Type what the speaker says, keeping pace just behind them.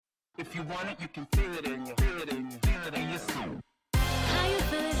If you want it, you can feel it in you. Feel it in you. Feel it in your soul. How you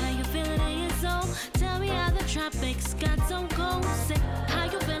feel it in your soul? Tell me how the tropics got so cold. Say, how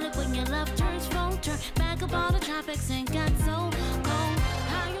you feel it when your love turns cold? Turn back up all the tropics and got so cold.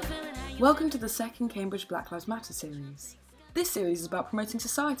 How you feel it? Welcome to the second Cambridge Black Lives Matter series. This series is about promoting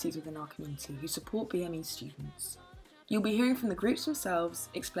societies within our community who support BME students. You'll be hearing from the groups themselves,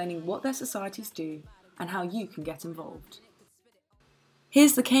 explaining what their societies do and how you can get involved.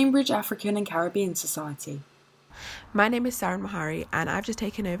 Here's the Cambridge African and Caribbean Society. My name is Saran Mahari and I've just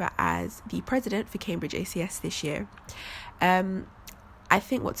taken over as the president for Cambridge ACS this year. I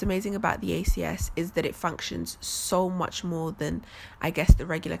think what's amazing about the ACS is that it functions so much more than, I guess, the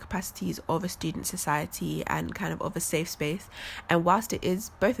regular capacities of a student society and kind of a safe space. And whilst it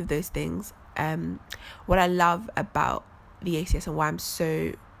is both of those things, what I love about the ACS and why I'm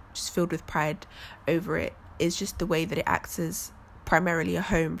so just filled with pride over it is just the way that it acts as primarily a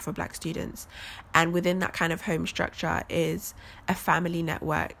home for Black students. And within that kind of home structure is a family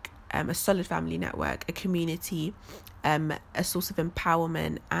network, a solid family network, a community, a source of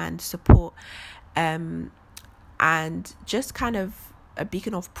empowerment and support, and just kind of a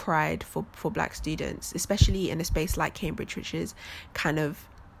beacon of pride for Black students, especially in a space like Cambridge, which is kind of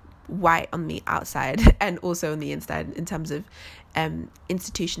white on the outside and also on the inside in terms of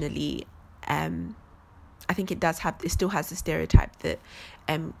institutionally. I think it still has the stereotype that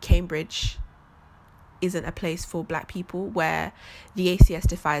Cambridge isn't a place for Black people, where the ACS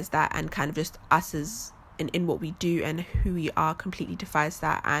defies that, and kind of just us as in what we do and who we are completely defies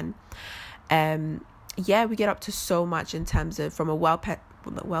that. And we get up to so much in terms of from a welfare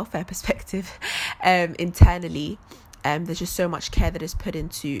perspective internally. There's just so much care that is put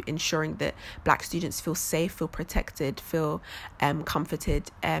into ensuring that Black students feel safe, feel protected, feel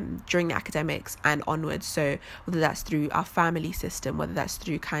comforted during the academics and onwards. So whether that's through our family system, whether that's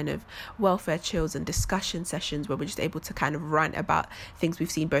through kind of welfare chills and discussion sessions where we're just able to kind of rant about things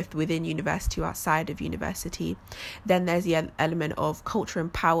we've seen both within university or outside of university. Then there's the element of cultural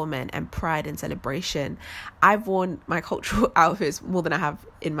empowerment and pride and celebration. I've worn my cultural outfits more than I have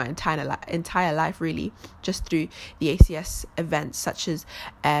in my entire life, really, just through the ACS events such as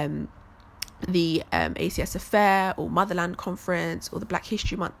the ACS Affair or Motherland Conference or the Black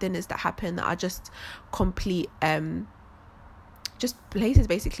History Month dinners that happen, that are just complete just places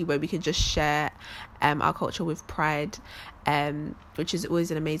basically where we can just share our culture with pride, which is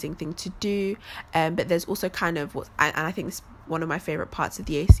always an amazing thing to do. But there's also kind of and I think this one of my favorite parts of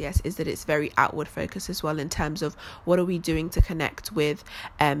the ACS is that it's very outward focused as well, in terms of what are we doing to connect with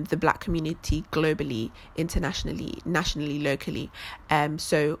the Black community globally, internationally, nationally, locally.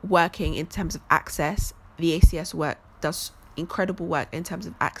 So working in terms of access, the ACS does incredible work in terms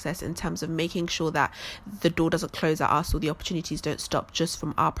of access, in terms of making sure that the door doesn't close at us or the opportunities don't stop just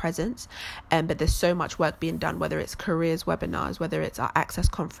from our presence. But there's so much work being done, whether it's careers webinars, whether it's our access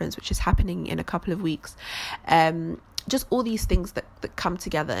conference, which is happening in a couple of weeks. Just all these things that come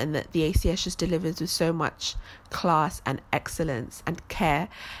together, and that the ACS just delivers with so much class and excellence and care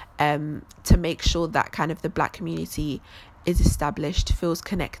to make sure that kind of the Black community is established, feels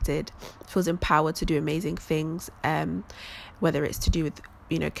connected, feels empowered to do amazing things, whether it's to do with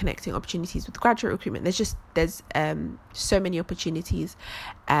connecting opportunities with graduate recruitment. There's so many opportunities,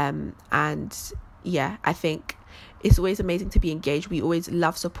 and I think it's always amazing to be engaged. We always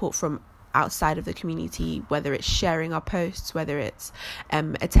love support from outside of the community, whether it's sharing our posts, whether it's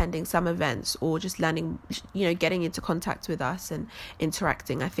attending some events, or just learning, getting into contact with us and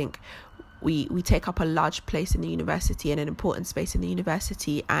interacting. I think we take up a large place in the university and an important space in the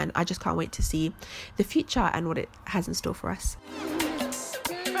university, and I just can't wait to see the future and what it has in store for us.